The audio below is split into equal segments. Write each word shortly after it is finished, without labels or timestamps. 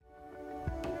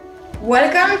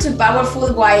Welcome to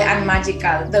Powerful, Wild and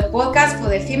Magical, the podcast for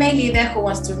the female leader who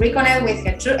wants to reconnect with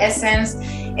her true essence,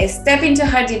 step into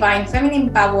her divine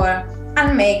feminine power,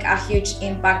 and make a huge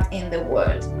impact in the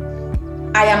world.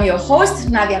 I am your host,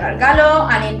 Nadia Gargalo,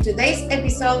 and in today's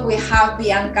episode, we have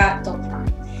Bianca Topham.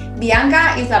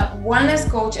 Bianca is a wellness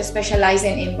coach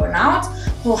specializing in burnout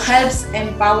who helps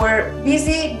empower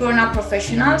busy burnout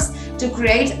professionals to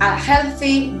create a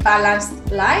healthy,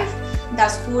 balanced life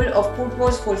that's full of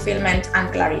purpose, fulfillment,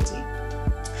 and clarity.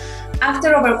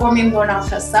 After overcoming burnout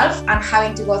herself and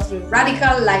having to go through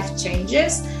radical life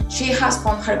changes, she has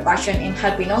found her passion in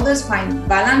helping others find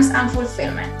balance and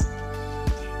fulfillment.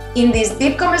 In this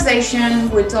deep conversation,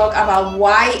 we talk about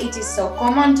why it is so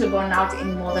common to burn out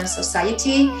in modern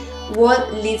society,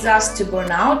 what leads us to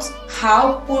burnout,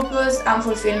 how purpose and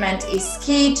fulfillment is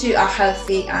key to a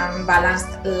healthy and balanced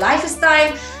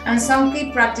lifestyle, and some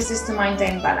key practices to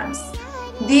maintain balance.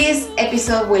 This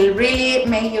episode will really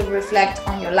make you reflect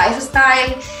on your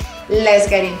lifestyle. Let's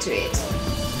get into it.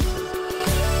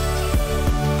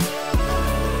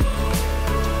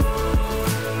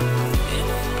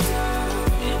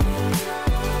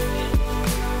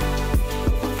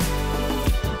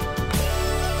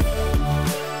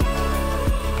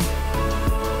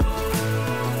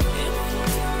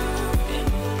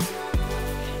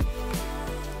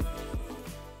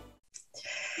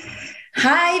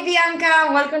 Hi,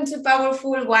 Bianca. Welcome to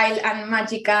Powerful, Wild and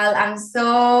Magical. I'm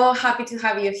so happy to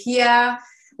have you here.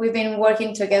 We've been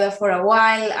working together for a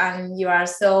while and you are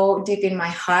so deep in my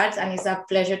heart. And it's a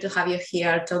pleasure to have you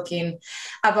here talking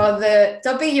about the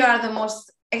topic you are the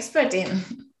most expert in.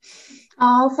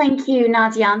 Oh, thank you,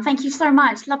 Nadia. And thank you so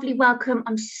much. Lovely welcome.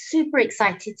 I'm super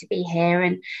excited to be here.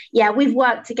 And yeah, we've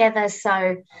worked together.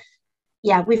 So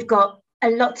yeah, we've got a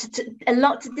lot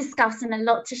to discuss and a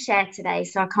lot to share today,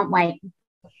 so I can't wait.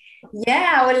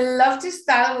 Yeah, I would love to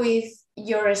start with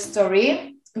your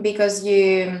story because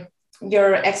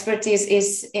your expertise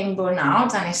is in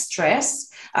burnout and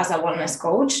stress as a wellness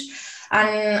coach,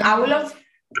 and I would love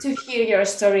to hear your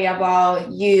story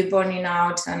about you burning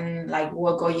out and like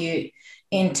what got you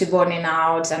into burning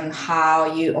out and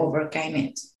how you overcame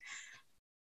it.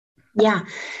 Yeah,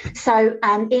 so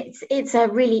it's a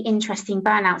really interesting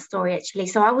burnout story, actually.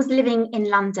 So I was living in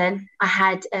London. I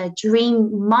had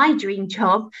my dream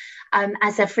job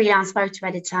as a freelance photo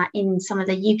editor in some of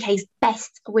the UK's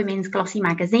best women's glossy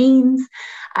magazines.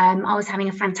 I was having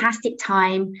a fantastic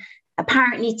time,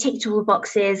 apparently ticked all the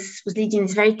boxes, was leading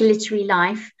this very glittery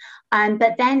life.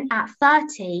 But then at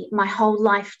 30, my whole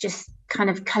life just kind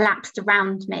of collapsed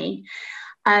around me.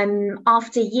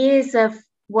 After years of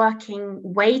working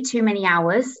way too many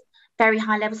hours, very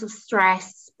high levels of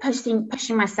stress, pushing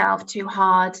myself too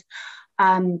hard,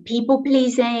 people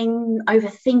pleasing,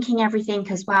 overthinking everything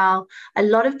as well, a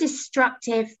lot of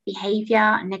destructive behavior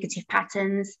and negative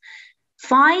patterns.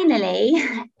 Finally,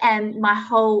 my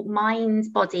whole mind,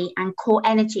 body and core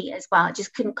energy as well, I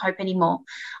just couldn't cope anymore.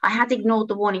 I had ignored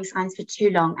the warning signs for too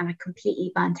long and I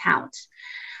completely burnt out.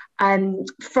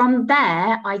 From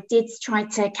there, I did try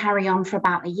to carry on for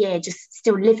about a year, just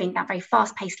still living that very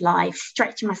fast-paced life,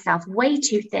 stretching myself way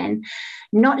too thin,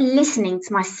 not listening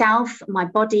to myself, my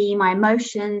body, my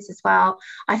emotions as well.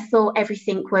 I thought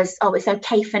everything was, it's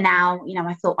okay for now. You know,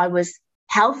 I thought I was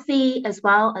healthy as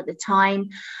well at the time.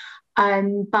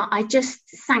 But I just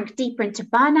sank deeper into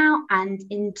burnout and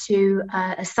into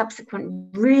a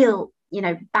subsequent real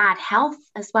bad health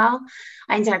as well.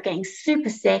 I ended up getting super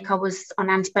sick. I was on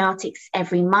antibiotics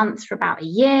every month for about a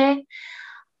year.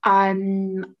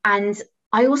 And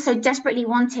I also desperately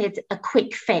wanted a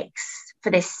quick fix for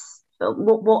this.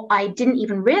 What I didn't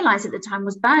even realize at the time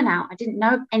was burnout. I didn't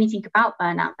know anything about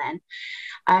burnout then.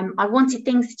 I wanted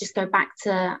things to just go back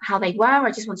to how they were.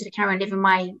 I just wanted to carry on living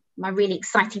my really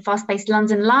exciting, fast-paced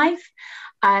London life.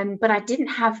 But I didn't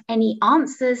have any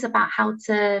answers about how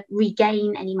to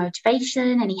regain any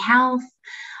motivation, any health,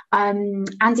 and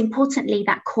importantly,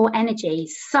 that core energy.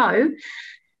 So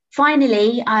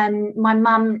finally, my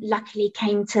mum luckily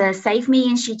came to save me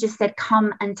and she just said,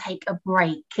 come and take a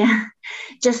break.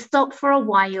 Just stop for a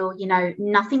while,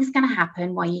 nothing's going to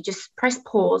happen while you just press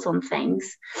pause on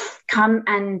things. Come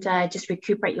and just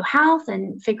recuperate your health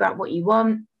and figure out what you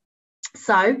want.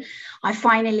 So I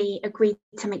finally agreed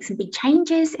to make some big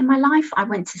changes in my life. I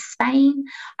went to Spain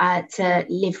to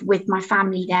live with my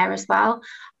family there as well.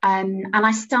 And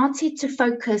I started to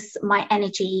focus my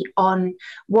energy on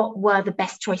what were the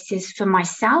best choices for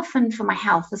myself and for my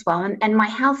health as well. And my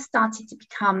health started to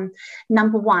become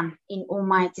number one in all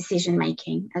my decision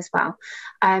making as well.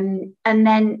 And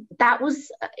then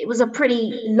it was a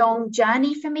pretty long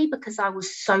journey for me because I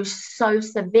was so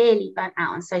severely burnt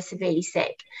out and so severely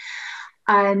sick.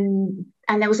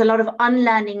 And there was a lot of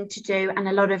unlearning to do and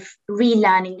a lot of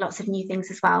relearning lots of new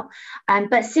things as well.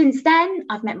 But since then,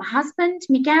 I've met my husband,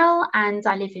 Miguel, and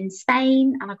I live in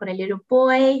Spain, and I've got a little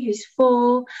boy who's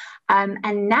 4.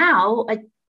 And now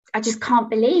I just can't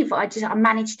believe I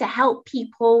managed to help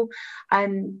people,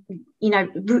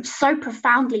 so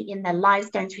profoundly in their lives,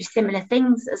 going through similar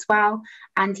things as well.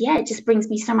 And yeah, it just brings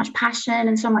me so much passion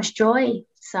and so much joy.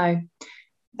 So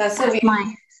that's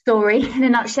my story in a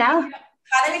nutshell.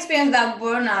 Had an experience that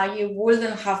burnout, you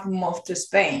wouldn't have moved to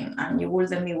Spain and you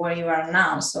wouldn't be where you are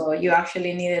now. So you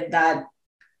actually needed that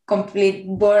complete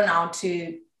burnout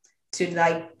to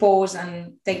like pause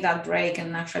and take that break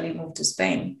and actually move to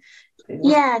Spain.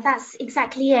 Yeah, that's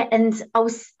exactly it. And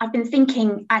I've been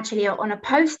thinking actually on a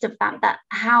post of that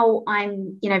how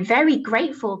I'm, very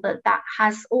grateful that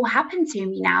has all happened to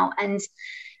me now. And,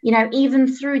 even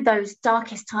through those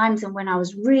darkest times and when I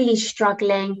was really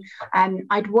struggling,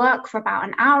 I'd work for about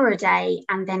an hour a day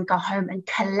and then go home and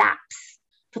collapse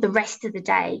for the rest of the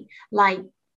day. Like,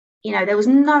 there was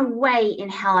no way in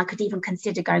hell I could even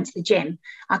consider going to the gym.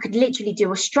 I could literally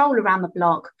do a stroll around the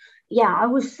block. Yeah, I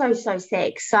was so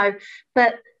sick.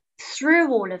 But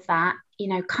through all of that,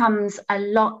 comes a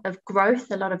lot of growth,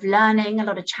 a lot of learning, a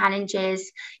lot of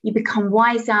challenges. You become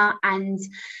wiser and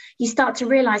you start to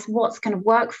realize what's going to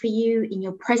work for you in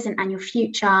your present and your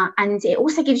future. And it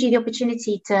also gives you the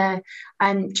opportunity to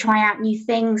try out new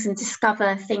things and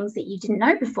discover things that you didn't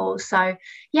know before. So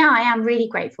yeah, I am really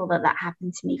grateful that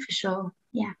happened to me for sure.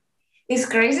 Yeah. It's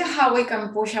crazy how we can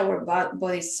push our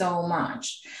bodies so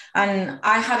much. And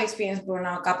I have experienced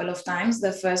burnout a couple of times.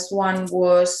 The first one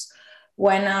was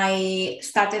when I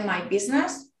started my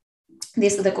business,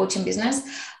 the coaching business.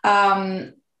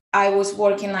 I was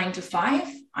working 9 to 5,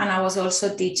 and I was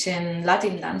also teaching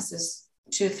Latin dances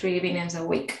 2-3 evenings a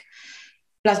week,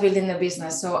 plus building the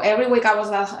business. So every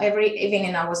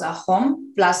evening I was at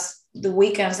home, plus the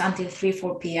weekends until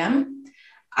 3-4 p.m.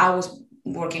 I was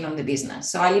working on the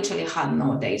business. So I literally had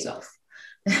no days off,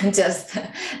 just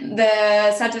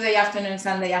the Saturday afternoon,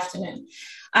 Sunday afternoon.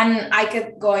 And I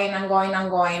kept going and going and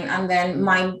going. And then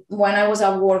when I was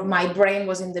at work, my brain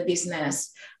was in the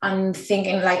business and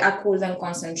thinking like I couldn't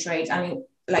concentrate. And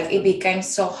it became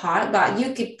so hard, but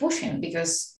you keep pushing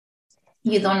because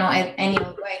you don't know any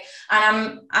other way.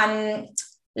 And I'm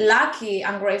lucky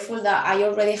and grateful that I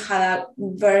already had a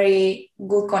very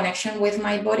good connection with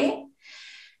my body.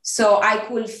 So I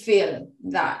could feel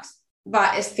that,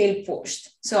 but still pushed.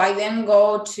 So I then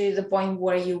go to the point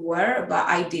where you were, but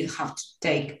I did have to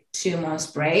take 2 months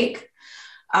break,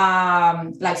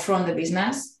 from the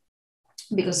business,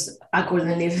 because I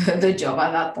couldn't leave the job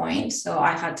at that point. So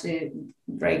I had to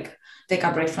take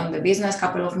a break from the business,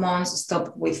 couple of months,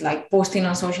 stop with posting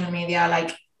on social media,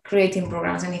 creating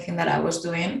programs, anything that I was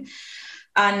doing,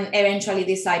 and eventually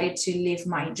decided to leave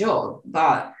my job.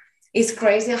 But it's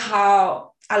crazy how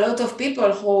a lot of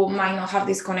people who might not have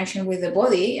this connection with the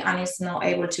body and is not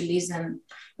able to listen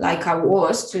like I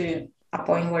was to a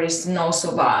point where it's not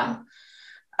so bad,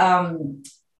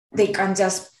 they can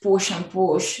just push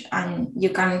and you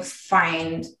can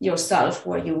find yourself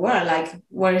where you were,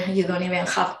 where you don't even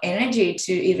have energy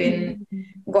to even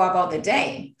go about the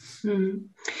day.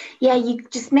 Yeah, you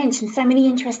just mentioned so many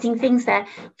interesting things there.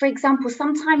 For example,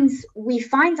 sometimes we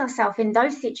find ourselves in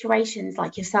those situations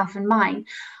like yourself and mine,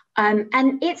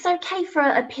 and it's okay for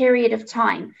a period of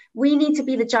time. We need to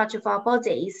be the judge of our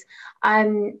bodies.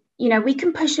 We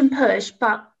can push and push,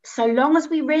 but so long as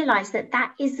we realize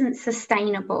that isn't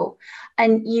sustainable,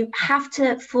 and you have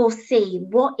to foresee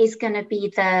what is going to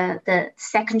be the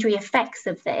secondary effects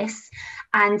of this,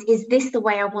 and is this the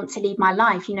way I want to lead my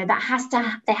life? There has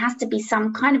to be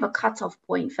some kind of a cutoff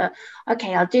point for,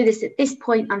 okay, I'll do this at this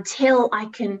point until I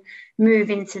can move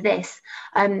into this.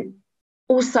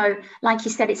 Also, like you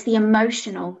said, it's the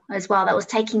emotional as well that was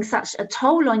taking such a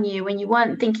toll on you when you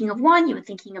weren't thinking of one, you were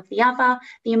thinking of the other.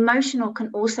 The emotional can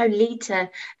also lead to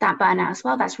that burnout as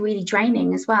well. That's really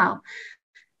draining as well.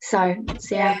 So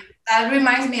yeah. That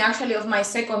reminds me actually of my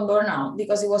second burnout,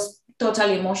 because it was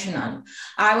totally emotional.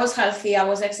 I was healthy, I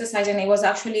was exercising. It was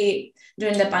actually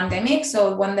during the pandemic.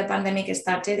 So when the pandemic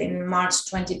started in March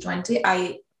 2020,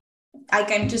 I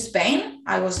came to Spain.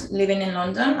 I was living in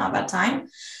London at that time.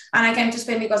 And I came to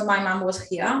Spain because my mom was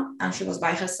here and she was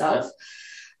by herself.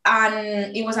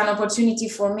 And it was an opportunity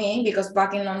for me because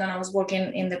back in London, I was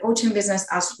working in the coaching business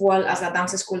as well as a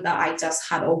dance school that I just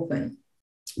had opened.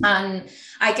 And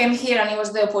I came here and it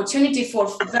was the opportunity for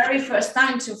very first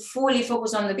time to fully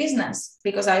focus on the business,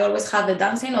 because I always had the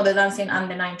dancing and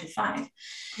the 9 to 5.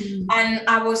 And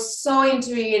I was so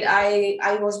into it.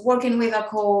 I was working with a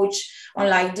coach on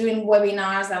like doing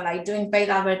webinars and like doing paid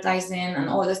advertising and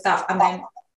all the stuff. And then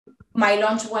my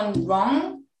launch went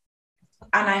wrong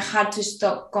and I had to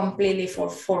stop completely for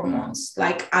 4 months.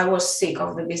 Like I was sick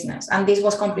of the business. And this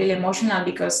was completely emotional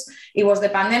because it was the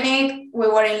pandemic. We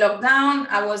were in lockdown.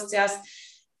 I was just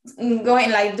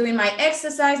going like doing my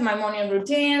exercise, my morning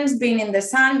routines, being in the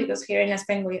sun, because here in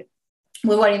Spain, we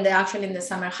were in the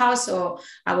summer house. So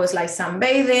I was like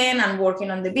sunbathing and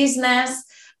working on the business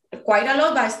quite a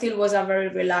lot, but it still was a very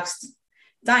relaxed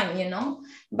time, you know,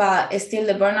 but still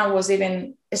the burnout was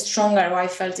even stronger, or I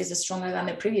felt it's stronger than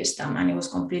the previous time, and it was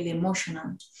completely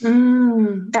emotional.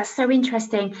 That's so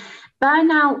interesting.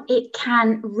 Burnout, it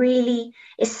can really,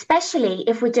 especially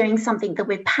if we're doing something that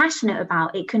we're passionate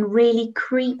about, it can really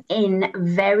creep in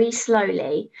very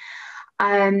slowly.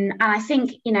 And I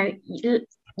think, you know,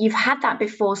 you've had that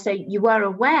before, so you were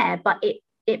aware, but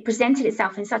it presented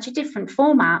itself in such a different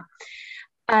format.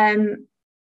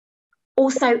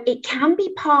 Also, it can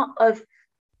be part of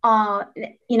our,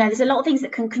 you know, there's a lot of things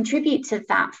that can contribute to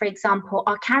that. For example,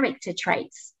 our character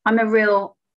traits. I'm a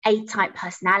real A-type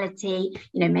personality,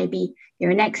 you know, maybe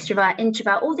you're an extrovert,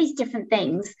 introvert, all these different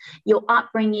things, your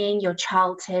upbringing, your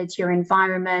childhood, your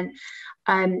environment.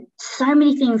 So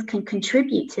many things can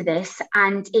contribute to this,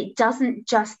 and it doesn't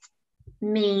just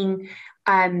mean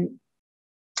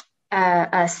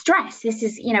stress. This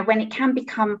is, you know, when it can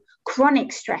become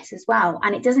chronic stress as well,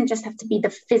 and it doesn't just have to be the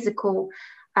physical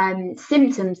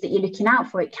symptoms that you're looking out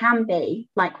for. It can be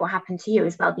like what happened to you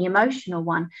as well, the emotional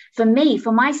one. For me,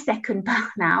 for my second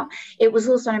burnout, it was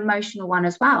also an emotional one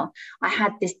as well. I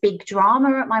had this big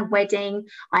drama at my wedding.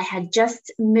 I had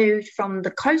just moved from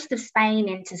the coast of Spain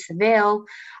into Seville.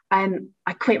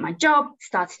 I quit my job,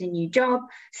 started a new job.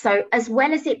 So as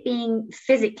well as it being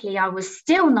physically, I was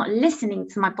still not listening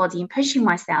to my body and pushing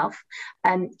myself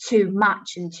too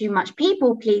much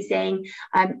people pleasing.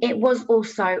 It was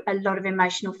also a lot of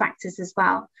emotional factors as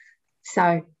well.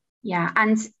 So, yeah.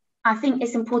 And I think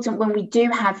it's important when we do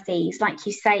have these, like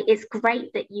you say, it's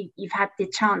great that you've had the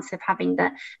chance of having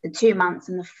the 2 months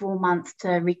and the 4 months to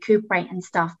recuperate and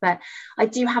stuff. But I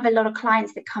do have a lot of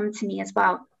clients that come to me as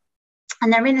well,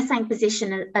 and they're in the same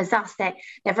position as us. They're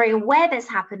very aware that's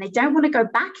happened. They don't want to go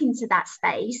back into that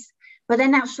space, but they're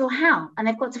not sure how. And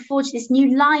they've got to forge this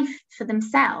new life for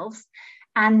themselves.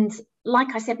 And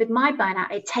like I said, with my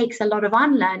burnout, it takes a lot of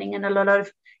unlearning and a lot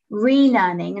of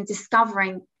relearning and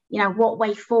discovering, you know, what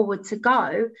way forward to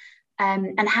go,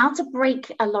 and how to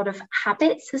break a lot of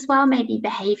habits as well, maybe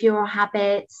behavioral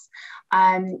habits.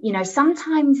 You know,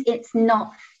 sometimes it's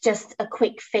not just a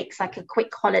quick fix, like a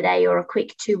quick holiday or a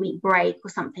quick 2-week break or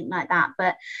something like that.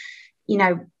 But, you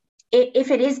know,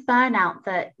 if it is burnout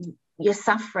that you're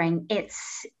suffering,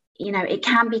 it's, you know, it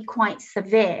can be quite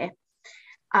severe.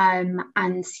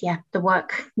 And yeah, the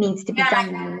work needs to be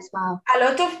done there as well. A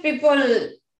lot of people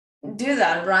do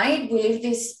that, right? We live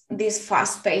these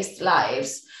fast-paced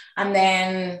lives, and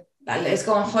then let's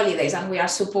go on holidays, and we are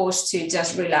supposed to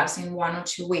just relax in 1 or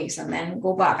 2 weeks and then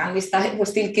go back, and we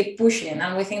still keep pushing,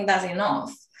 and we think that's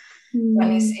enough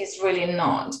when it's really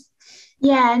not.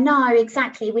 Yeah, no,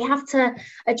 exactly. We have to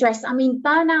address, I mean,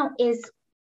 burnout is,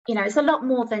 you know, it's a lot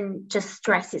more than just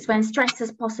stress. It's when stress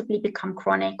has possibly become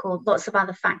chronic or lots of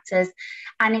other factors,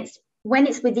 and it's when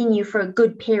it's within you for a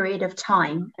good period of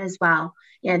time as well.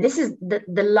 You know, this is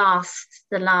the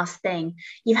last thing.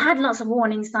 You've had lots of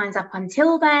warning signs up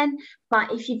until then,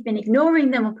 but if you've been ignoring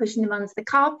them or pushing them under the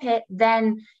carpet,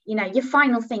 then, you know, your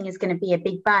final thing is going to be a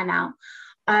big burnout.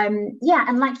 Yeah,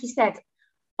 and like you said,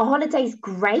 a holiday is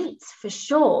great for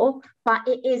sure, but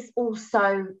it is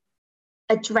also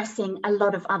addressing a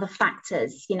lot of other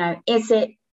factors. You know, is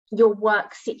it your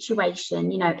work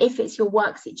situation? You know, if it's your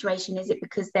work situation, is it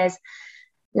because there's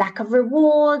lack of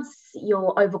rewards,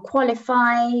 you're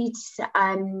overqualified,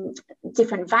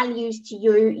 different values to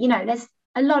you? You know, there's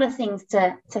a lot of things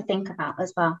to think about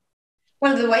as well.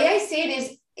 Well, the way I see it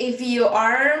is, if you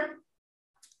are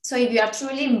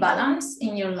truly in balance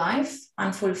in your life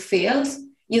and fulfilled,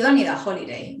 you don't need a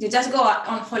holiday. You just go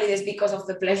on holidays because of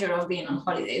the pleasure of being on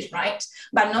holidays, right?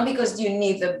 But not because you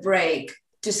need the break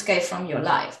to escape from your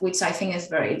life, which I think is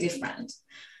very different.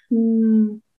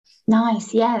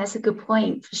 Nice. Yeah, that's a good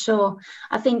point for sure.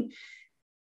 I think,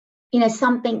 you know,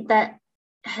 something that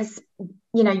has,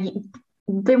 you know,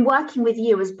 been working with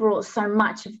you has brought so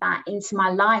much of that into my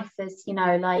life, as, you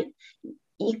know, like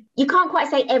you can't quite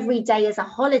say every day is a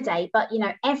holiday, but, you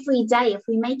know, every day, if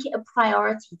we make it a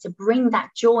priority to bring that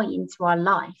joy into our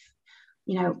life,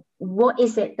 you know, what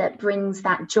is it that brings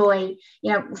that joy?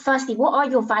 You know, firstly, what are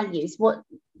your values?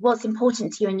 What's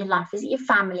important to you in your life? Is it your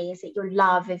family? Is it your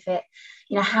love? Is it,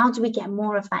 you know, how do we get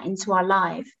more of that into our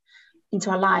lives?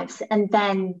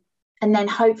 And then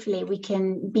hopefully we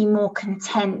can be more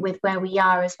content with where we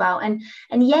are as well. And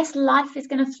yes, life is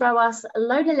going to throw us a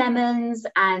load of lemons,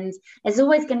 and there's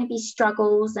always going to be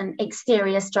struggles and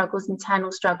exterior struggles,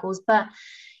 internal struggles, but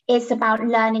it's about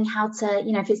learning how to,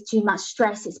 you know, if it's too much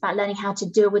stress, it's about learning how to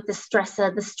deal with the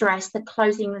stressor, the stress, the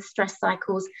closing the stress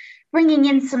cycles, bringing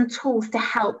in some tools to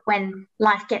help when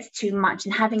life gets too much,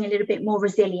 and having a little bit more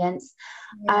resilience.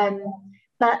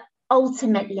 But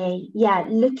ultimately, yeah,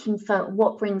 looking for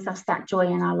what brings us that joy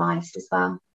in our lives as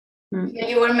well. Yeah,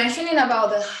 you were mentioning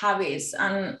about the habits,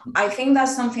 and I think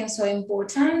that's something so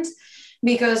important,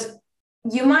 because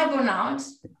you might burn out,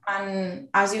 and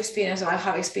as you experience, or I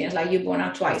have experienced, like, you burn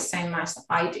out twice, same as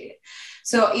I did.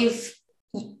 So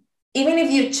even if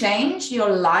you change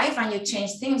your life and you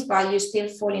change things, but you still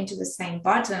fall into the same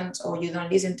patterns, or you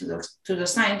don't listen to the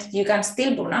signs, you can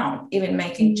still burn out, even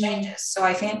making changes. So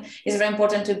I think it's very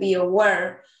important to be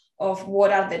aware of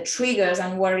what are the triggers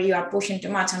and where you are pushing too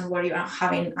much and where you are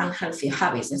having unhealthy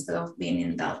habits instead of being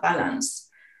in that balance.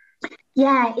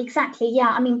 Yeah, exactly. Yeah,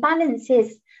 I mean, balance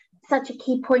is such a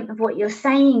key point of what you're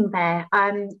saying there.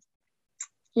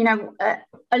 You know,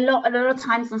 a lot of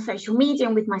times on social media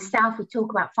and with myself, we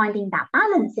talk about finding that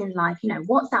balance in life. You know,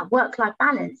 what's that work-life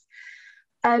balance?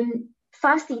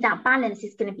 Firstly, that balance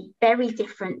is going to be very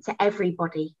different to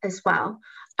everybody as well.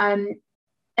 And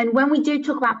when we do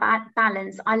talk about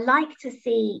balance, I like to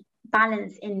see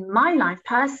balance in my life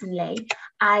personally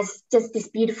as just this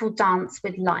beautiful dance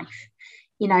with life.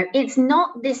 You know, it's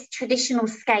not this traditional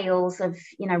scales of,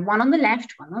 you know, one on the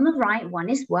left, one on the right, one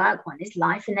is work, one is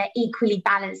life, and they're equally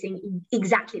balancing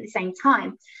exactly at the same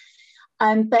time.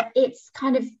 But it's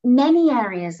kind of many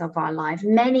areas of our life,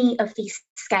 many of these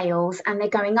scales, and they're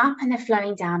going up and they're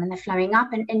flowing down and they're flowing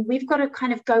up. And we've got to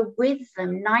kind of go with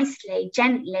them nicely,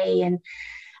 gently,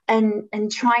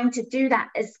 and trying to do that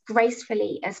as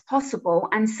gracefully as possible.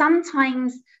 And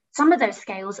sometimes some of those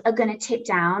scales are going to tip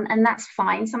down, and that's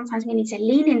fine. Sometimes we need to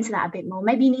lean into that a bit more.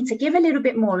 Maybe you need to give a little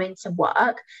bit more into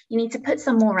work. You need to put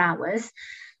some more hours.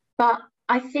 But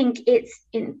I think it's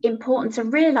important to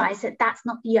realize that that's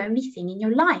not the only thing in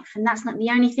your life. And that's not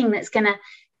the only thing that's going to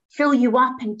fill you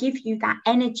up and give you that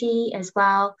energy as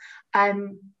well.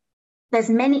 There's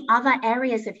many other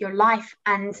areas of your life.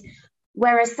 And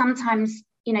whereas sometimes,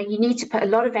 you know, you need to put a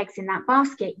lot of eggs in that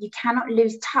basket, you cannot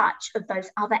lose touch of those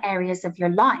other areas of your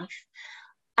life.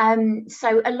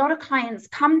 So a lot of clients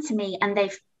come to me and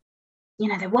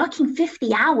they're working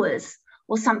 50 hours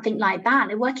or something like that.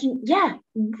 They're working, well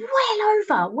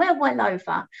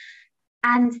over.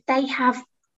 And they have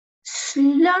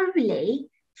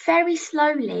very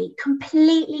slowly,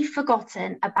 completely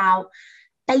forgotten about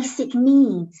basic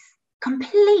needs.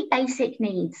 Complete basic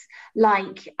needs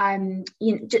like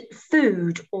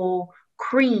food or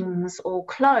creams or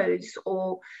clothes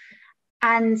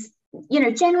and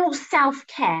general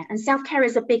self-care. And self-care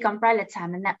is a big umbrella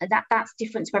term, and that's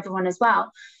different to everyone as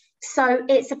well. So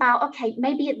it's about, okay,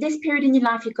 maybe at this period in your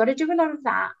life you've got to do a lot of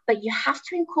that, but you have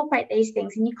to incorporate these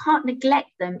things and you can't neglect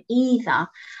them either.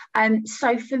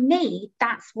 So for me,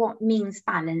 that's what means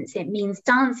balance. It means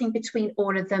dancing between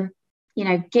all of them,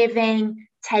 giving,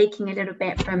 taking a little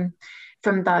bit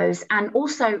from those, and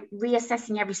also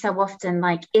reassessing every so often,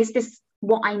 like, is this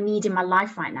what I need in my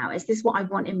life right now? Is this what I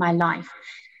want in my life?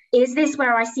 Is this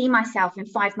where I see myself in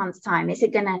 5 months' time? Is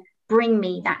it going to bring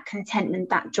me that contentment,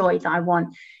 that joy that I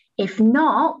want? If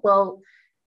not, well,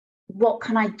 what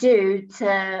can I do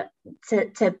to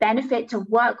benefit, to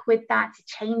work with that, to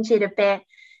change it a bit?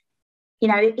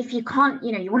 If you can't,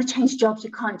 you want to change jobs, you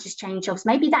can't just change jobs.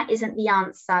 Maybe that isn't the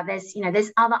answer.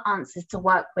 There's other answers to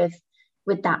work with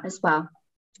that as well.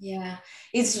 Yeah,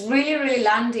 it's really, really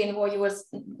landing what you were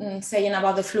saying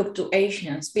about the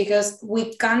fluctuations, because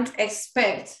we can't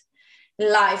expect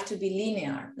life to be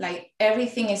linear. Like,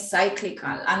 everything is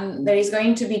cyclical, and there is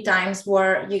going to be times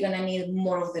where you're going to need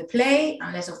more of the play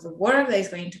and less of the work. There's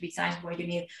going to be times where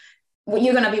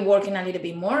you're going to be working a little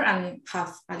bit more and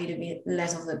have a little bit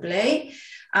less of the play.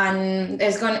 And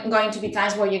there's going to be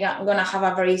times where you're going to have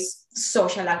a very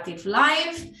social, active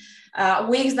life,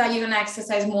 weeks that you're going to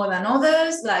exercise more than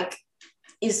others. Like,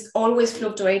 it's always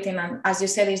fluctuating. And as you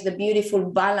said, it's the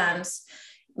beautiful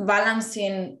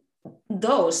balancing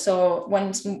those. So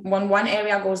when one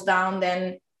area goes down,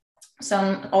 then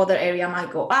some other area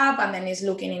might go up, and then it's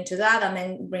looking into that and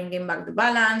then bringing back the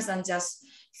balance and just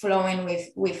flowing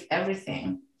with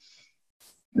everything.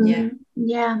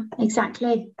 Yeah,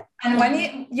 exactly. And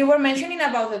when you were mentioning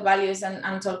about the values, and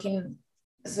I'm talking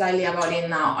slightly about it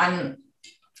now, and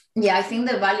yeah, I think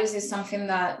the values is something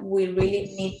that we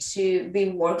really need to be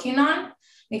working on,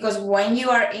 because when you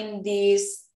are in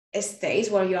these states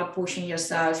where you are pushing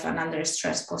yourself and under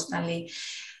stress constantly,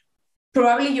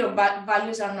 probably your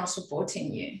values are not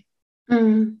supporting you.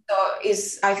 So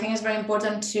I think it's very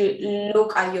important to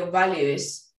look at your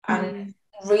values and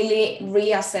really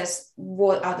reassess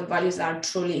what are the values that are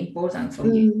truly important for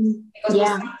you. Because we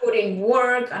start putting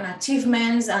work and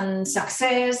achievements and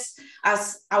success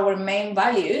as our main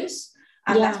values.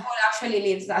 And that's what actually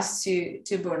leads us to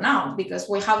burnout, because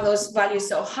we have those values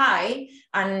so high,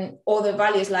 and all the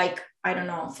values like, I don't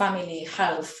know, family,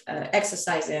 health,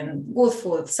 exercising, good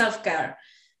food, self-care,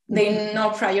 they're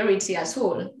no priority at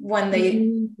all when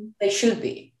they should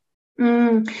be.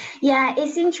 Yeah,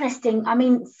 it's interesting. I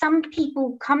mean, some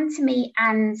people come to me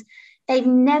and they've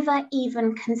never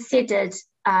even considered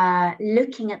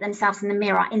looking at themselves in the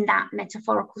mirror in that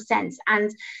metaphorical sense.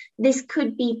 And this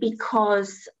could be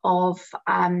because of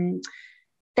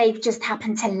they've just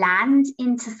happened to land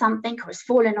into something, or it's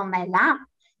fallen on their lap,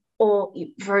 or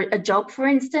for a job, for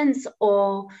instance,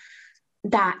 or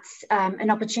that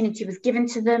an opportunity was given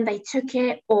to them, they took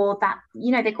it, or that,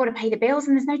 you know, they've got to pay the bills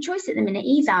and there's no choice at the minute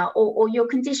either, or your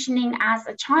conditioning as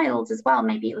a child as well.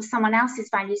 Maybe it was someone else's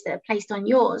values that are placed on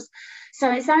yours. So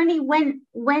it's only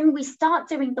when we start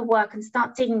doing the work and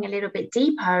start digging a little bit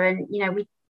deeper, and, you know,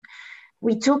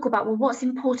 we talk about, well, what's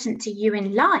important to you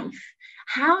in life?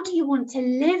 How do you want to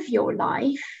live your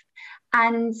life?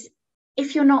 And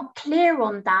if you're not clear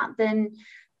on that, then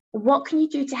what can you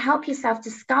do to help yourself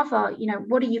discover, you know,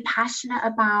 what are you passionate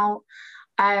about?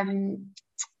 And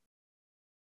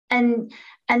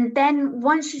then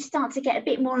once you start to get a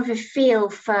bit more of a feel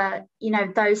for, you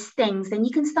know, those things, then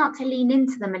you can start to lean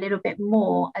into them a little bit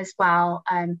more as well.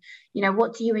 You know,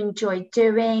 what do you enjoy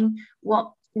doing?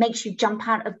 What makes you jump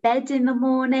out of bed in the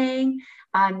morning?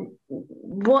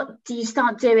 What do you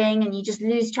start doing and you just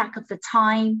lose track of the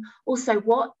time? Also,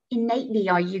 what innately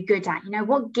are you good at? You know,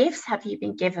 what gifts have you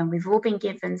been given? We've all been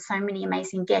given so many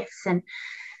amazing gifts, and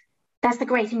that's the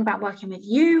great thing about working with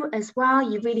you as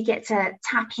well. You really get to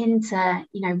tap into,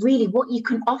 you know, really what you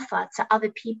can offer to other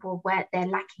people where they're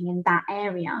lacking in that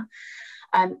area,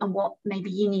 and what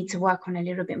maybe you need to work on a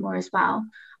little bit more as well.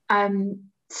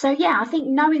 So yeah, I think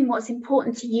knowing what's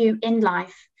important to you in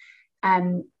life,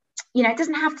 you know, it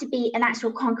doesn't have to be an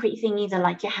actual concrete thing either,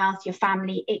 like your health, your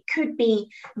family. It could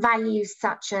be values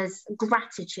such as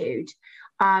gratitude,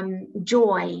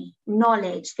 joy,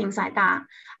 knowledge, things like that.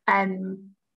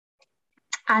 And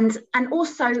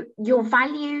also your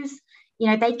values, you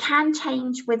know, they can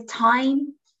change with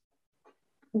time.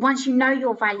 Once you know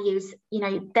your values, you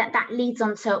know, that leads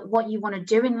on to what you want to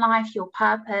do in life, your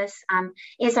purpose.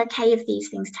 It's okay if these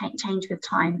things change with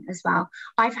time as well.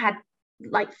 I've had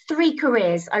like 3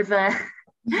 careers over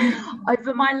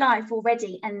my life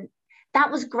already, and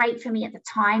that was great for me at the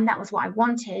time. That was what I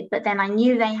wanted, but then I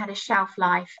knew they had a shelf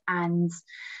life, and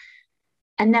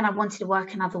then I wanted to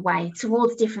work another way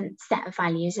towards different set of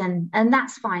values, and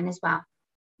that's fine as well.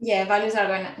 Yeah, values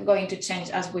are going to change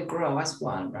as we grow as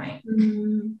well, right?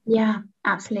 Yeah,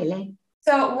 absolutely.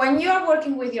 So when you are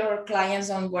working with your clients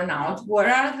on burnout, what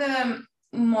are the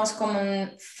most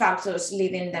common factors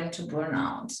leading them to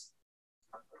burnout?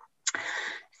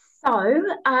 So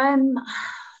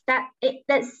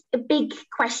that's a big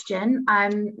question.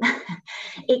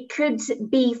 It could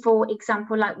be, for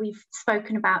example, like we've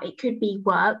spoken about, it could be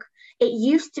work. It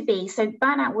used to be, so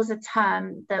burnout was a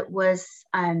term that was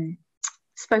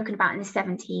spoken about in the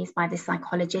 70s by the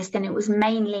psychologist, and it was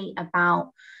mainly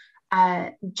about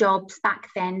jobs back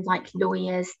then, like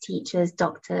lawyers, teachers,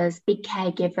 doctors, big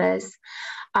caregivers.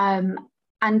 And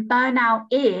burnout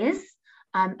is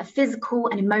a physical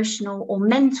and emotional or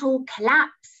mental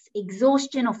collapse,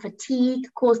 exhaustion or fatigue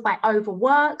caused by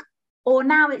overwork, or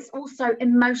now it's also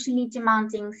emotionally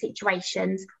demanding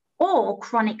situations or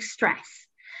chronic stress.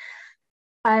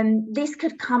 This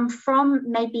could come from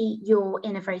maybe you're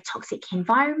in a very toxic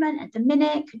environment at the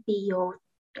minute, could be your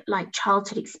like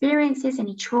childhood experiences,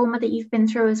 any trauma that you've been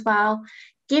through as well,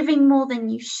 giving more than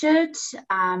you should,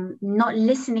 not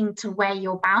listening to where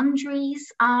your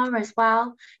boundaries are as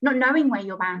well, not knowing where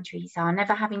your boundaries are,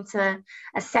 never having to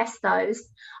assess those,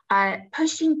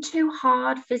 pushing too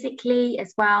hard physically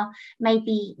as well.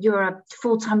 Maybe you're a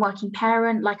full-time working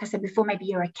parent, like I said before, maybe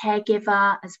you're a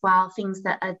caregiver as well, things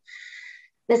that are,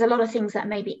 there's a lot of things that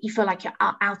maybe you feel like you're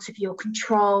out of your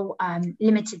control,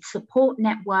 limited support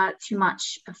network, too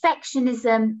much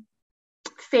perfectionism.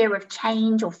 fear of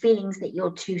change or feelings that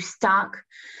you're too stuck,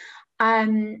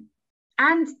 and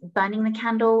burning the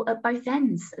candle at both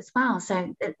ends as well.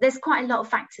 So there's quite a lot of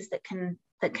factors that can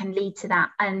lead to that.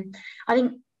 And I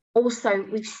think also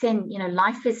we've seen,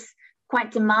 life is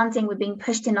quite demanding. We're being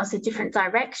pushed in lots of different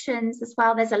directions as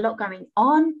well. There's a lot going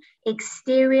on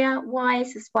exterior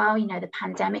wise as well. The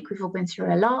pandemic, we've all been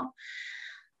through a lot.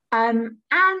 And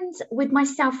with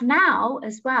myself now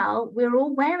as well, we're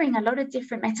all wearing a lot of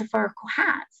different metaphorical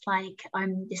hats. Like,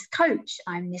 I'm this coach,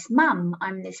 I'm this mum,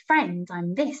 I'm this friend,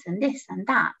 I'm this and this and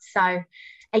that. So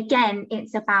again,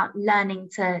 it's about learning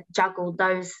to juggle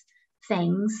those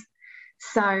things.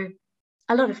 So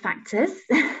a lot of factors.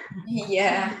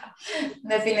 Yeah,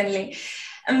 definitely.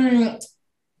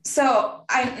 So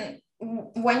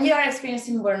when you are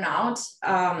experiencing burnout,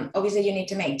 obviously you need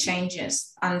to make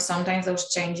changes, and sometimes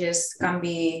those changes can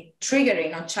be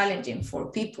triggering or challenging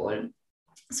for people.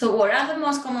 So what are the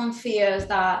most common fears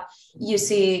that you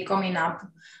see coming up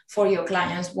for your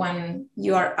clients when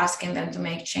you are asking them to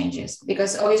make changes?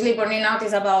 Because obviously burning out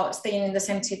is about staying in the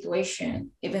same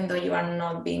situation, even though you are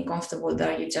not being comfortable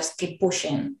there, you just keep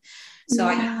pushing. So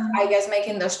yeah. I guess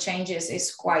making those changes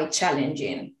is quite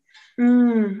challenging.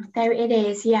 There it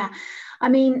is. Yeah. I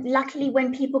mean, luckily,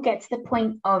 when people get to the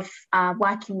point of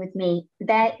working with me,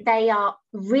 they are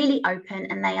really open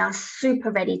and they are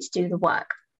super ready to do the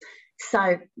work.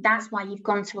 So that's why you've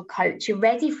gone to a coach. You're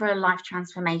ready for a life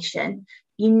transformation.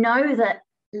 You know that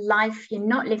you're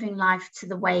not living life to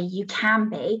the way you can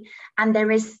be, and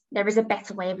there is a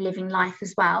better way of living life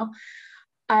as well.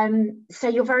 So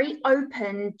you're very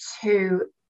open to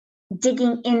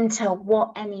digging into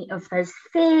what any of those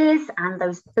fears and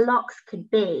those blocks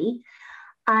could be.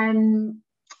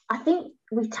 I think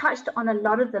we've touched on a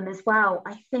lot of them as well.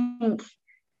 I think,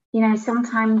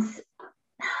 sometimes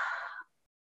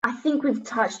I think we've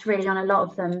touched really on a lot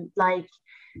of them, like,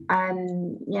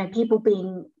 people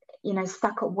being,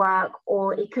 stuck at work,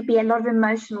 or it could be a lot of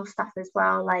emotional stuff as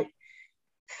well, like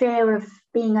fear of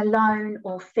being alone,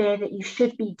 or fear that you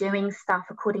should be doing stuff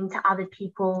according to other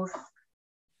people's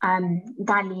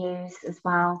values as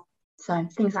well. So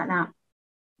things like that.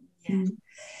 Yeah.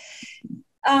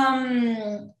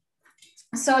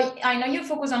 So I know you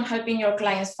focus on helping your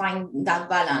clients find that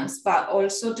balance, but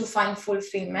also to find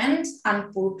fulfillment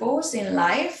and purpose in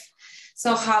life.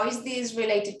 So how is this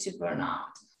related to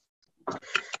burnout?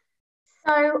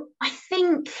 So I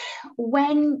think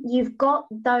when you've got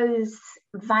those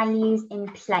values in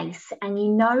place and you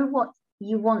know what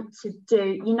you want to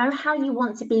do, you know how you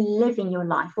want to be living your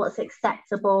life, what's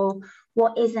acceptable,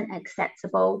 what isn't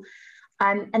acceptable,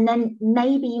 and then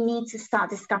maybe you need to start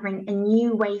discovering a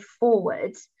new way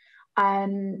forward.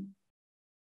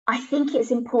 I think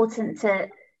it's important to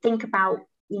think about,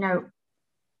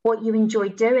 what you enjoy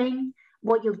doing,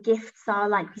 what your gifts are,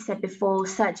 like we said before,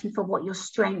 searching for what your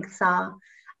strengths are.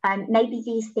 Maybe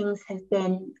these things have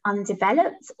been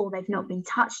undeveloped or they've not been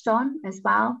touched on as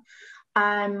well.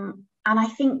 And I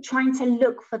think trying to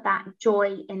look for that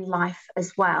joy in life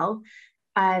as well,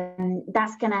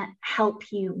 that's going to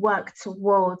help you work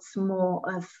towards more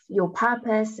of your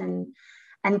purpose and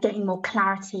getting more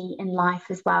clarity in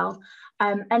life as well.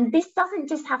 And this doesn't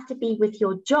just have to be with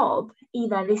your job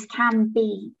either. This can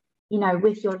be,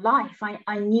 with your life.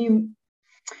 I knew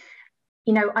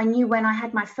when I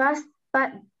had my first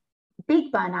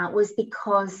big burnout was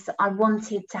because I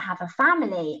wanted to have a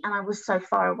family and I was so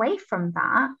far away from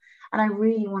that. And I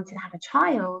really wanted to have a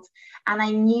child. And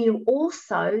I knew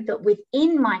also that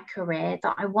within my career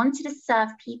that I wanted to serve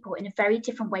people in a very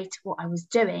different way to what I was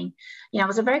doing. I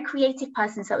was a very creative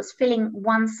person, so I was filling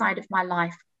one side of my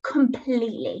life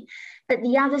completely. But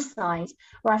the other side,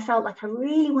 where I felt like I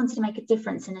really wanted to make a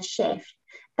difference and a shift,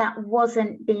 that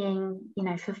wasn't being,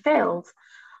 fulfilled.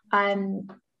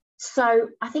 So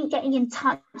I think getting in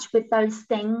touch with those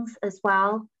things as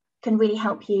well can really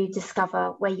help you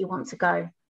discover where you want to go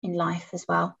in life as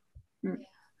well.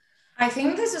 I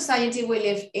think the society we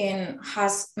live in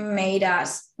has made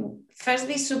us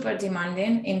firstly super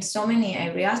demanding in so many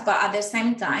areas, but at the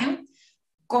same time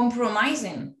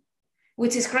compromising,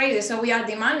 which is crazy. So we are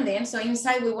demanding, so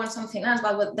inside we want something else,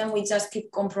 but then we just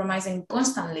keep compromising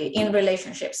constantly in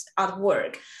relationships, at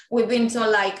work. We've been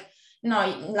told no,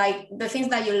 like the things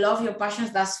that you love, your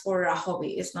passions, that's for a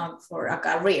hobby, it's not for a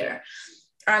career.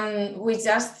 And we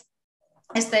just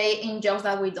stay in jobs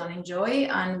that we don't enjoy,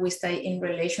 and we stay in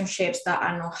relationships that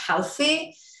are not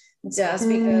healthy just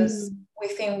because we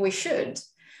think we should.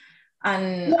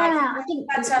 And I think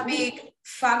that's a big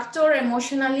factor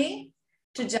emotionally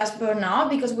to just burn out,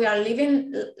 because we are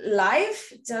living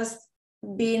life just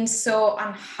being so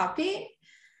unhappy.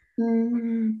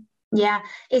 Yeah,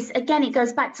 it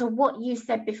goes back to what you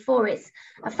said before. It's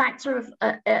a factor of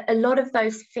a lot of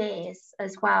those fears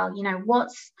as well.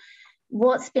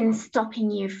 What's been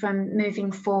stopping you from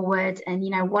moving forward, and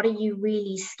what are you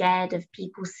really scared of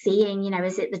people seeing?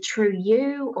 Is it the true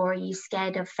you, or are you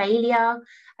scared of failure?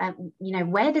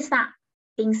 Where does that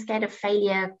being scared of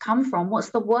failure come from?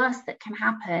 What's the worst that can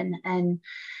happen?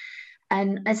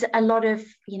 And there's a lot of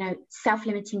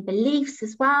self-limiting beliefs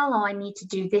as well. Oh, I need to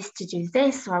do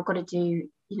this, or I've got to do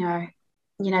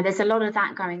there's a lot of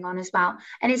that going on as well.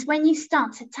 And it's when you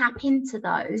start to tap into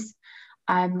those,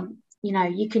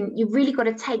 you really got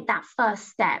to take that first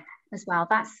step as well.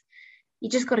 You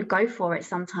just got to go for it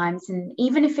sometimes. And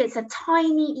even if it's a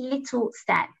tiny little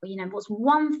step, what's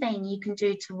one thing you can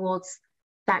do towards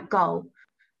that goal,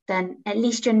 then at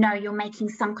least you're making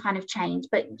some kind of change.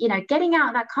 But getting out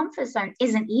of that comfort zone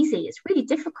isn't easy. It's really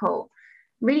difficult,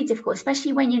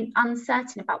 especially when you're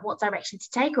uncertain about what direction to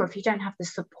take, or if you don't have the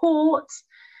support.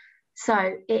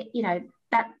 So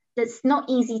that's not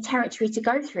easy territory to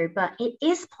go through, but it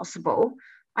is possible.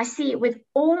 I see it with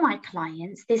all my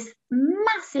clients, this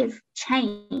massive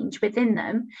change within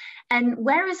them. And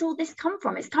where has all this come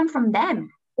from? It's come from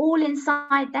them, all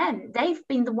inside them. They've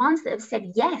been the ones that have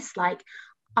said, yes, like,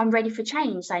 I'm ready for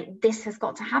change. Like, this has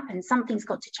got to happen. Something's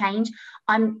got to change.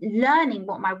 I'm learning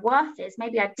what my worth is.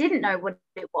 Maybe I didn't know what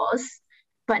it was,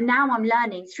 but now I'm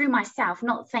learning through myself,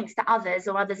 not thanks to others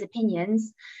or others'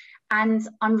 opinions. And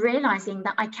I'm realizing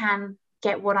that I can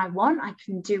get what I want. I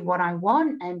can do what I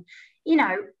want. And,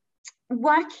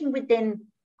 working within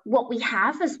what we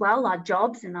have as well, our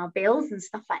jobs and our bills and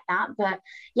stuff like that. But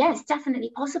yeah, it's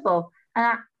definitely possible.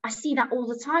 And I see that all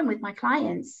the time with my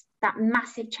clients, that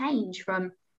massive change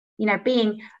from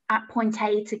being at point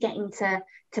A to getting to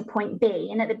point B.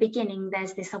 And at the beginning,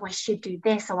 there's this, oh, I should do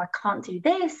this, or I can't do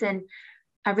this, and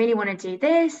I really want to do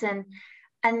this. And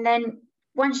then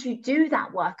once you do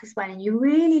that work as well, and you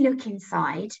really look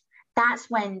inside, that's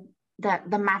when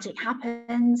the magic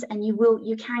happens, and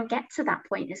you can get to that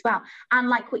point as well. And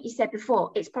like what you said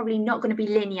before, it's probably not going to be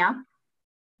linear.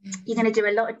 You're going to do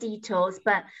a lot of detours,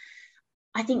 but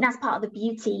I think that's part of the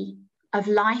beauty of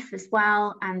life as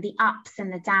well, and the ups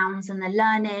and the downs and the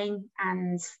learning,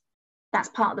 and that's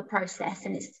part of the process,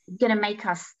 and it's going to make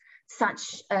us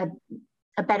such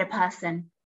a better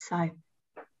person. So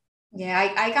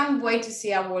yeah, I can't wait to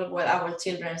see a world where our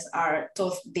children are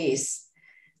taught this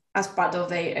as part of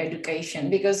their education,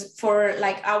 because for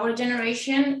like our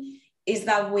generation is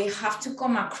that we have to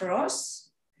come across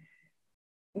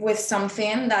with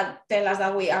something that tell us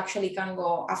that we actually can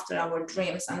go after our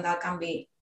dreams, and that can be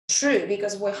true,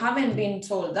 because we haven't been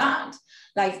told that.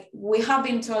 Like, we have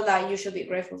been told that you should be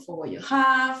grateful for what you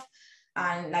have,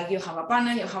 and like, you have a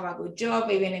partner, you have a good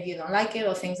job, even if you don't like it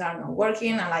or things are not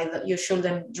working, and like, you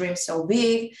shouldn't dream so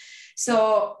big.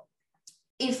 So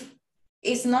if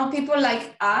it's not people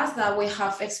like us that we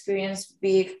have experienced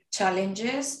big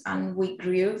challenges and we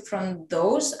grew from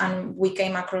those, and we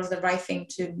came across the right thing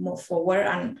to move forward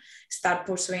and start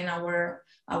pursuing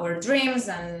our dreams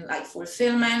and like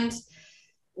fulfillment,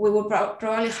 we would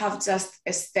probably have just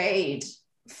stayed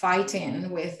fighting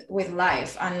with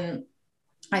life. And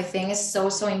I think it's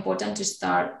so important to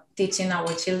start teaching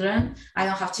our children. I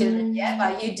don't have children yet,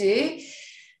 but you do,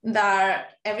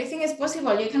 that everything is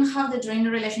possible. You can have the dream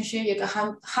relationship, you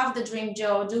can have the dream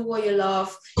job, do what you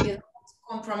love. You don't have to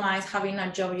compromise having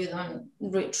a job you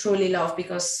don't truly love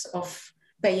because of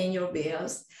paying your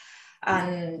bills.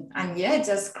 And yeah,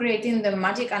 just creating the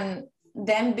magic, and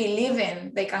then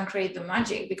believing they can create the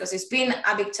magic, because it's been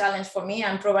a big challenge for me,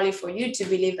 and probably for you, to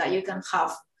believe that you can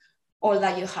have all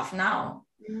that you have now.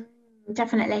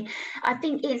 Definitely. I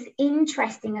think it's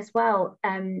interesting as well,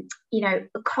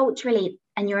 culturally,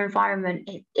 and your environment,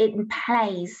 it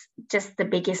plays just the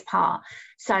biggest part.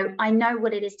 So I know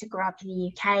what it is to grow up in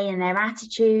the UK, and their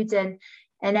attitudes and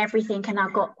everything. And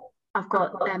I've got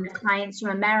clients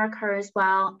from America as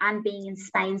well, and being in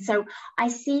Spain. So I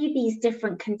see these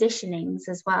different conditionings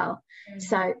as well.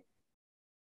 So,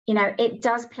 it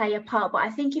does play a part. But I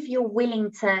think if you're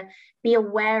willing to be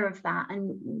aware of that,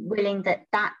 and willing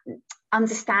that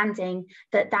understanding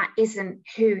that isn't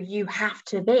who you have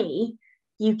to be,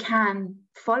 you can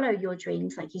follow your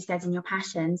dreams, like you said, and your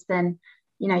passions, then,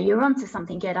 you're onto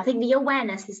something good. I think the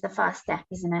awareness is the first step,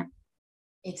 isn't it?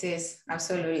 It is,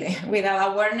 absolutely.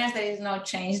 Without awareness, there is no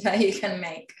change that you can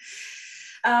make.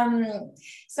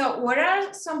 So what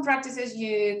are some practices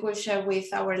you could share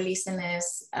with our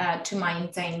listeners to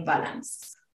maintain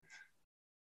balance?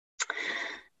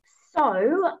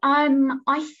 So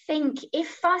I think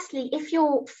if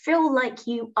you feel like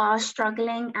you are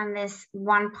struggling, and there's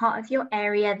one part of your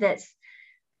area that's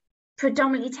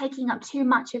predominantly taking up too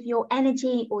much of your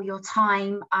energy or your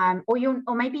time,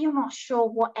 or maybe you're not sure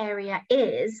what area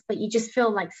is, but you just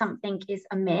feel like something is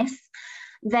amiss,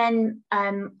 then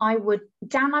I would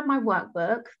download my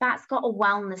workbook. That's got a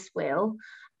wellness wheel.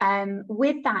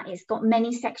 With that, it's got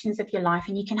many sections of your life,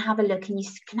 and you can have a look, and you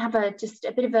can have just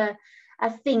a bit of a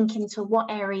think into what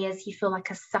areas you feel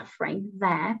like are suffering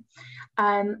there.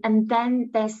 And then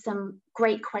there's some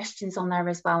great questions on there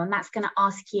as well. And that's going to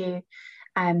ask you,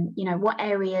 what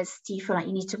areas do you feel like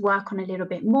you need to work on a little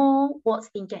bit more? What's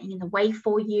been getting in the way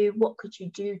for you? What could you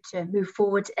do to move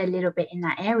forward a little bit in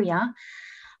that area?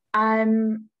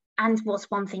 And what's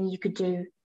one thing you could do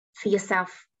for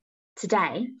yourself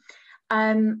today?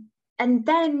 And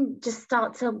then just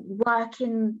start to work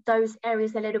in those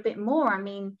areas a little bit more. I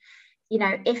mean,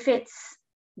 if it's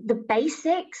the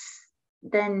basics,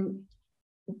 then,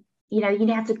 you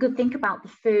have to good think about the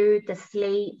food, the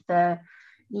sleep,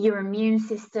 your immune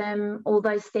system, all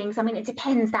those things. I mean, it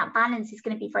depends. That balance is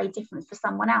going to be very different for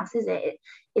someone else, is it?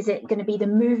 Is it going to be the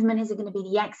movement? Is it going to be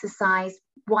the exercise?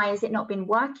 Why has it not been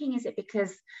working? Is it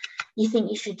because you think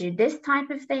you should do this type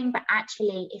of thing, but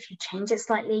actually, if you change it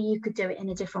slightly, you could do it in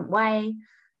a different way?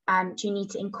 Do you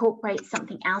need to incorporate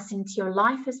something else into your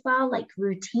life as well, like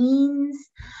routines?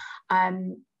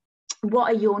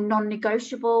 What are your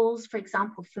non-negotiables? For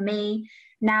example, for me,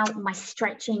 now my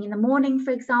stretching in the morning,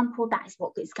 for example, that is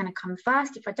what is going to come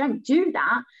first. If I don't do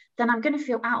that, then I'm going to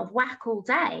feel out of whack all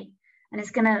day, and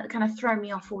it's going to kind of throw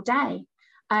me off all day.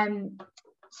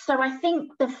 So I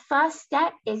think the first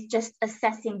step is just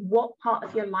assessing what part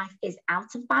of your life is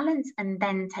out of balance, and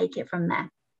then take it from there.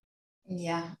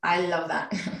 Yeah, I love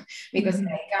that because it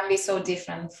can be so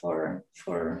different for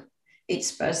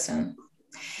each person.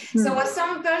 So what's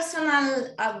some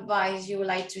personal advice you would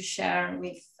like to share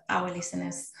with our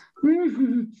listeners?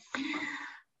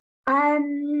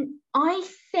 I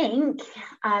think,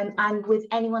 and with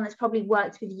anyone that's probably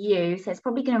worked with you, so it's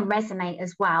probably going to resonate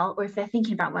as well, or if they're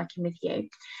thinking about working with you.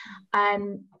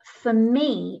 For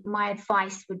me, my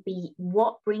advice would be,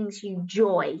 what brings you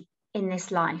joy in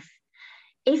this life?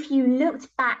 If you looked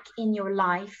back in your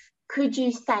life, could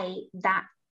you say that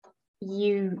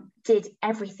you did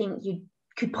everything you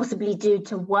could possibly do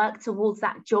to work towards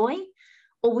that joy?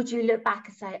 Or would you look back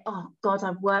and say, oh God,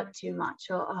 I've worked too much,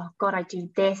 or oh God, I do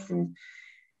this?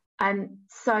 And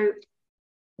so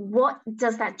what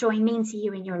does that joy mean to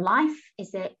you in your life?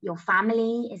 Is it your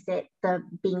family? Is it the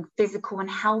being physical and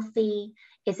healthy?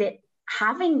 Is it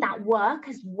having that work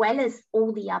as well as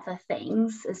all the other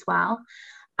things as well?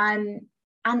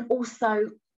 And also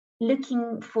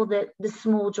looking for the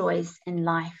small joys in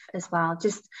life as well.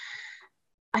 Just,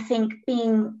 I think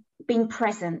being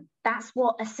present, that's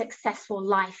what a successful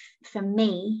life for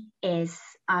me is.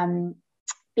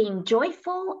 Being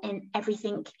joyful in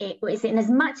everything it is, in as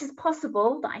much as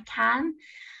possible that I can.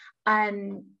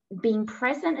 Being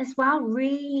present as well,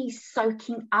 really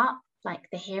soaking up like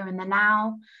the here and the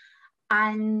now,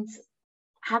 and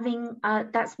having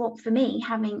that's what for me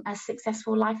having a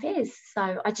successful life is.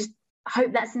 So I just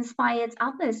hope that's inspired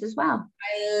others as well.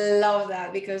 I love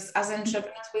that, because as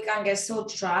entrepreneurs we can get so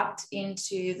trapped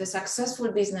into the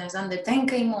successful business and the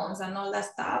 10K months and all that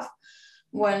stuff,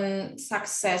 when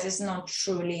success is not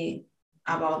truly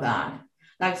about that.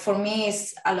 Like for me,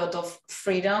 it's a lot of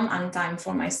freedom and time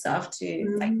for myself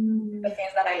to like the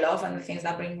things that I love and the things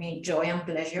that bring me joy and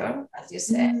pleasure, as you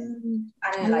said.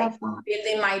 And like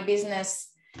building my business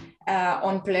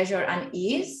on pleasure and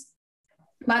ease.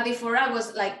 But before, I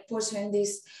was like pursuing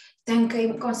this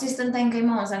 10K, consistent 10K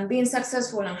months and being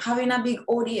successful and having a big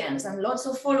audience and lots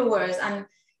of followers. And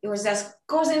it was just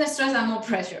causing stress and more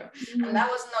pressure. And that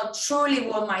was not truly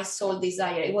what my soul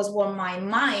desired. It was what my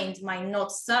mind, my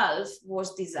not self,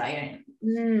 was desiring.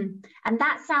 And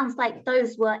that sounds like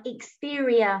those were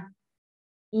exterior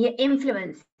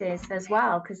influences as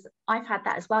well, because I've had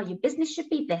that as well. Your business should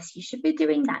be this, you should be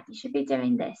doing that, you should be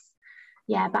doing this.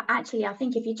 Yeah, but actually I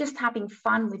think if you're just having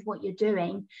fun with what you're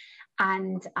doing,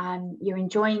 and you're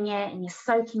enjoying it, and you're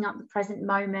soaking up the present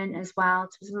moment as well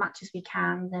to as much as we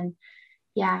can, then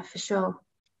yeah, for sure,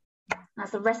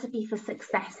 that's a recipe for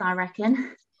success, I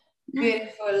reckon.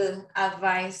 Beautiful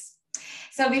advice.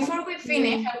 So before we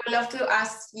finish, I would love to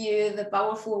ask you the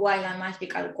powerful, wild, and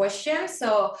magical question.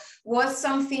 So what's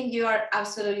something you are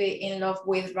absolutely in love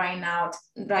with right now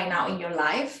in your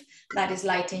life that is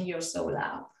lighting your soul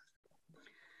up?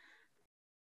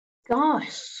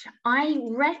 Gosh, I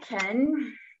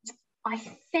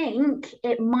think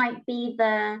it might be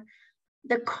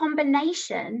the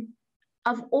combination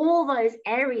of all those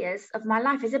areas of my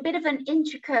life. Is a bit of an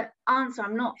intricate answer.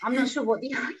 I'm not sure what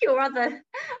your other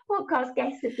podcast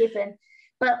guests have given,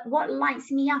 But what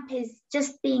lights me up is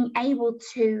just being able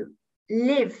to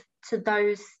live to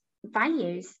those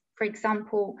values. For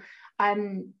example,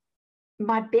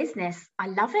 my business, I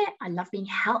love it. I love being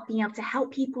able to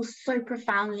help people so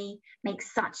profoundly, make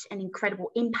such an incredible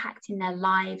impact in their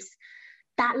lives.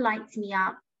 That lights me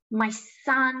up. My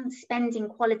son, spending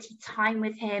quality time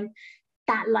with him,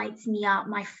 that lights me up.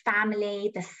 My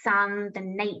family, the sun, the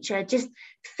nature, just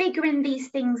figuring these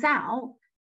things out.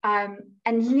 And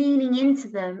leaning into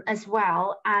them as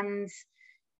well, and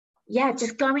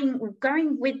just going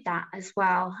with that as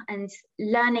well, and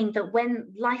learning that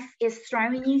when life is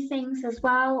throwing you things as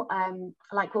well,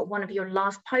 like what one of your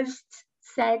last posts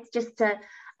said, just to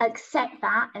accept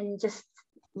that and just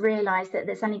realize that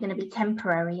there's only going to be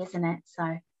temporary, isn't it?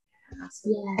 So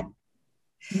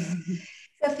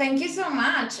So thank you so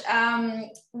much.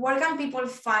 Where can people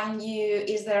find you?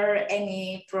 Is there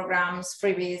any programs,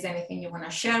 freebies, anything you want to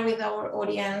share with our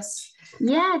audience?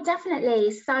 Yeah,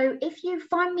 definitely. So if you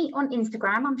find me on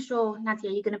Instagram, I'm sure, Nadia,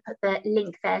 you're going to put the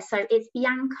link there. So it's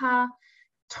Bianca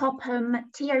Topham,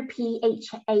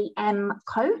 Topham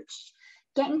coach.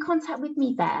 Get in contact with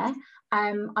me there.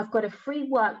 I've got a free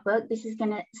workbook. This is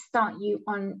going to start you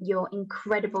on your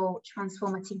incredible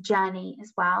transformative journey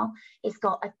as well. It's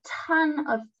got a ton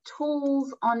of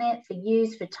tools on it for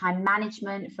use, for time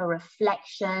management, for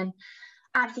reflection,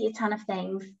 absolutely a ton of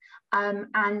things.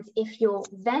 And if you're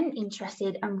then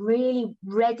interested and really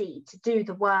ready to do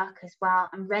the work as well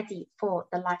and ready for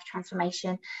the life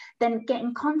transformation, then get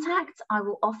in contact. I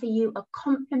will offer you a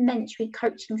complimentary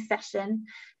coaching session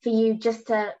for you just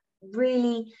to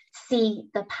really see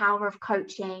the power of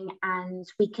coaching, and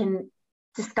we can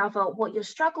discover what your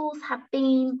struggles have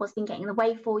been, what's been getting in the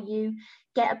way for you,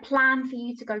 get a plan for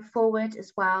you to go forward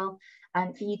as well,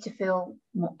 and for you to feel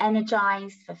more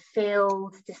energized,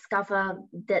 fulfilled, discover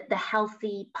the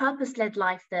healthy, purpose-led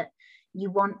life that you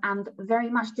want and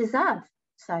very much deserve.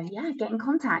 So get in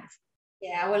contact.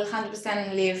 Yeah, I will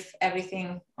 100% leave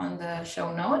everything on the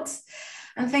show notes.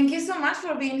 And thank you so much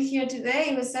for being here today.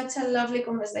 It was such a lovely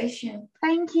conversation.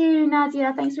 Thank you,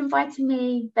 Nadia. Thanks for inviting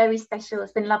me. Very special.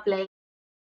 It's been lovely.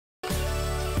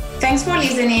 Thanks for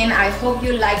listening. I hope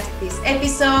you liked this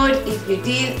episode. If you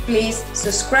did, please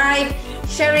subscribe,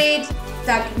 share it,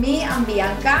 tag me and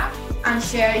Bianca, and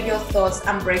share your thoughts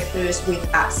and breakthroughs with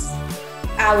us.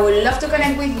 I would love to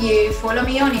connect with you. Follow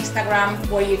me on Instagram,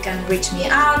 where you can reach me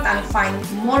out and find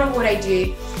more of what I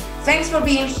do. Thanks for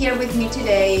being here with me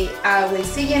today. I will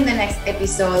see you in the next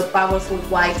episode, Powerful,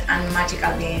 Wild, and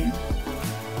Magical Being.